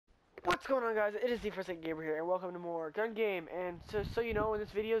What's going on, guys? It is the Forsaken Gamer here, and welcome to more Gun Game. And so you know, when this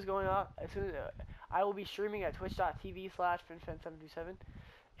video is going up, as soon as I will be streaming at twitch.tv/FinFan727,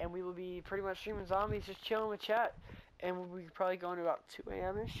 and we will be pretty much streaming zombies, just chilling with chat, and we'll be probably going to about 2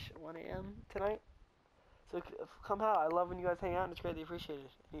 a.m.-ish, 1 a.m. tonight. So come out. I love when you guys hang out, and it's greatly appreciated.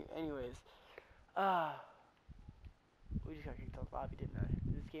 Anyways, we just got kicked off the lobby, didn't I?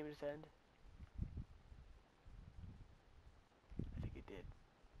 Did this game just end? I think it did.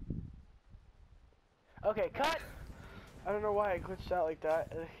 Okay, cut! I don't know why it glitched out like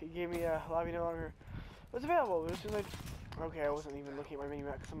that. It gave me a lobby no longer was available. But as soon as okay, I wasn't even looking at my mini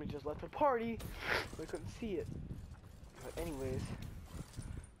map because somebody just left the party, so I couldn't see it. But anyways,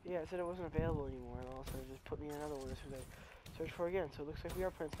 yeah, it said it wasn't available anymore, and also it just put me in another one as soon as I searched for it again. So it looks like we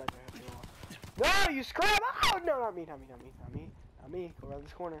are playing back there after a while. No, you scrub! Oh no, not me, not me, not me, not me, not me. Go around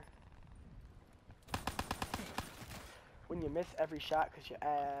this corner. When you miss every shot because your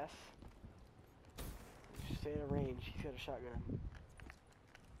ass. Stay in range. He's got a shotgun.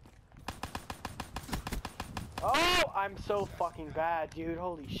 Oh, I'm so fucking bad, dude.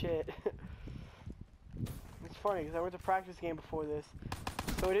 Holy shit. It's funny because I went to practice game before this,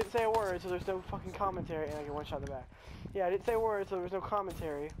 so I didn't say a word, so there's no fucking commentary, and I get one shot in the back. Yeah, I didn't say a word, so there was no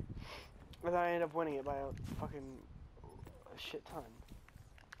commentary, and then I ended up winning it by a fucking shit ton.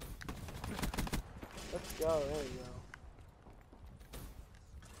 Let's go. There you go.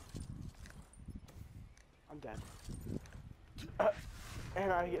 I'm dead.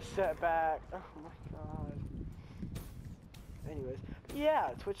 And I get set back. Oh my god. Anyways, yeah,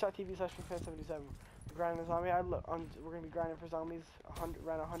 twitch.tv/FinFan727. We're grinding a zombie. We're gonna be grinding for zombies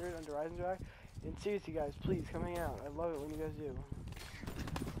around 100 under Rise and Dry. And seriously, guys, please come hang out. I love it when you guys do.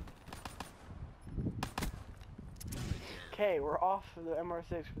 Okay, we're off the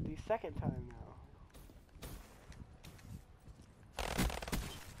MR6 for the second time now.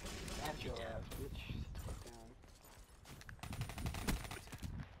 That's your ass, bitch.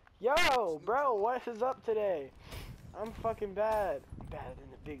 Yo, bro, what is up today? I'm fucking bad. I'm better than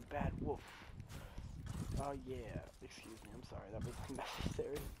the big bad wolf. Oh yeah, excuse me, I'm sorry, that was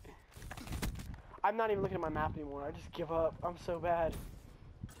unnecessary. I'm not even looking at my map anymore, I just give up. I'm so bad.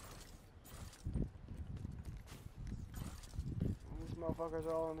 These motherfuckers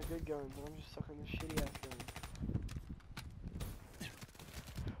are all on the good guns, and I'm just stuck on this shitty ass gun.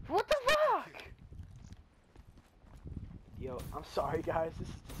 What the fuck? Yo, I'm sorry guys, this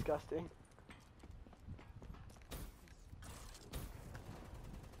is disgusting.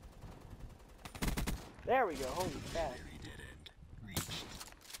 There we go, holy crap.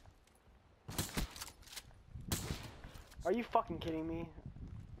 Are you fucking kidding me?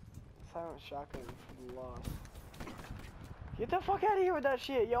 Silent shotgun fucking lost. Get the fuck out of here with that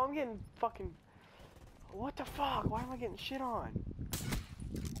shit. Yo, I'm getting fucking... What the fuck? Why am I getting shit on?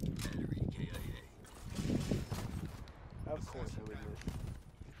 Of course I would miss.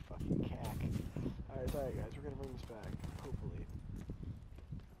 You fucking cack. Alright, guys, we're gonna bring this back. Hopefully.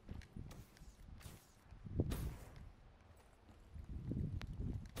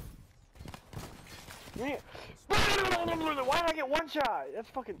 Yeah. Why did I get one shot? That's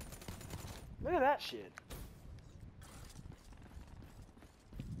fucking... Look at that shit.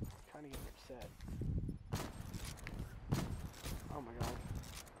 Kinda getting upset. Oh my god.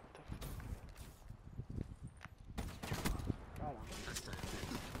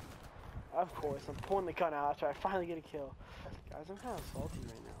 Of course, I'm pulling the gun out after I finally get a kill. Guys, I'm kind of salty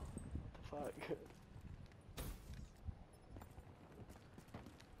right now. What the fuck?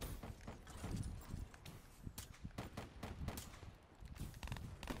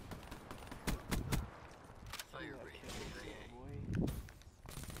 Fire rate, boy.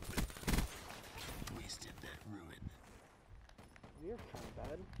 Wasted that ruin. You're kind of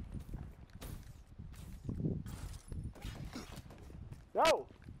bad. No!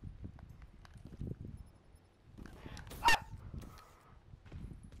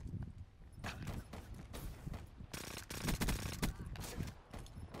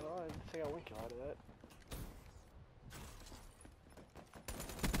 Well, I think I got one kill out of that.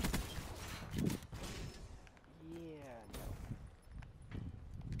 Yeah, no.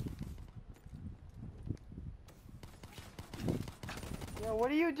 Yo,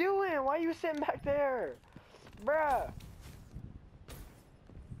 what are you doing? Why are you sitting back there? Bruh!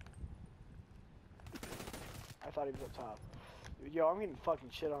 I thought he was up top. Yo, I'm getting fucking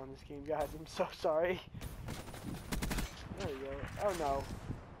shit on this game, guys. I'm so sorry. There we go. Oh no.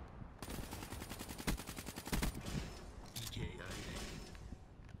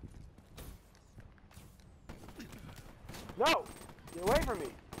 No! Get away from me!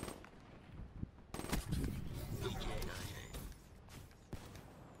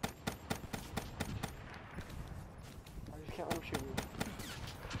 can't let him shoot me.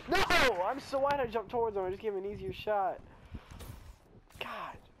 No! Why did I jump towards him? I just gave him an easier shot.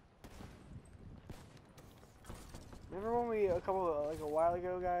 God. Remember when we, like a while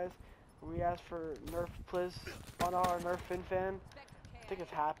ago, guys, when we asked for Nerf Pliz on our Nerf FinFan? I think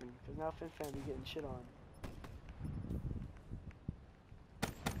it's happened, because now FinFan be getting shit on.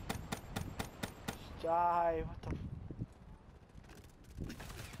 Just die, what the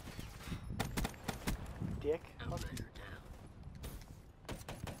dick.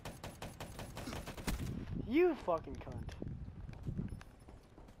 You fucking cunt.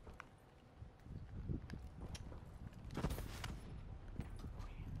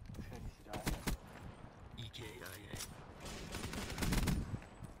 This guy needs to die. EKIA.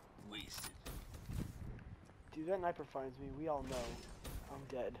 Wasted. Dude, that sniper finds me. We all know I'm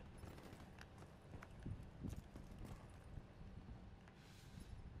dead.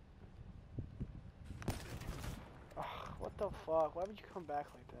 Ugh, what the fuck? Why would you come back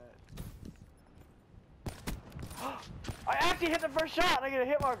like that? I actually hit the first shot and I get a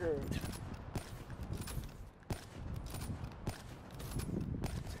hit marker.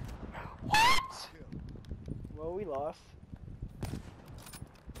 What? Well, we lost.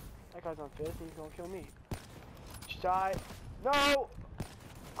 That guy's on 5th and he's gonna kill me. Just die. No!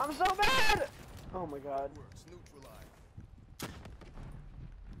 I'm so bad! Oh my god.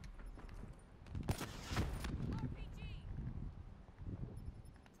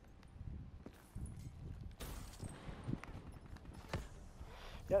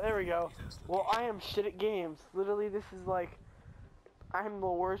 Yeah, there we go. Well, I am shit at games. Literally, this is like, I'm the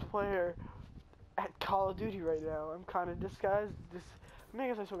worst player at Call of Duty right now. I'm kind of disguised. I mean, I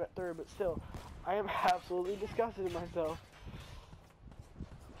guess I still got 3rd, but still, I am absolutely disgusted in myself.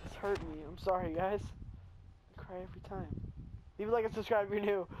 This hurt me. I'm sorry, guys. I cry every time. Leave a like and subscribe if you're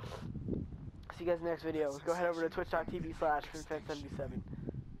new. See you guys in the next video. Go head over to twitch.tv/FinFan77.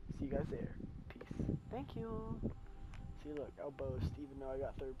 See you guys there. Peace. Thank you. See, look, I'll boast, even though I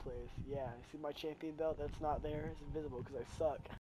got 3rd place. Yeah, you see my champion belt? That's not there. It's invisible because I suck.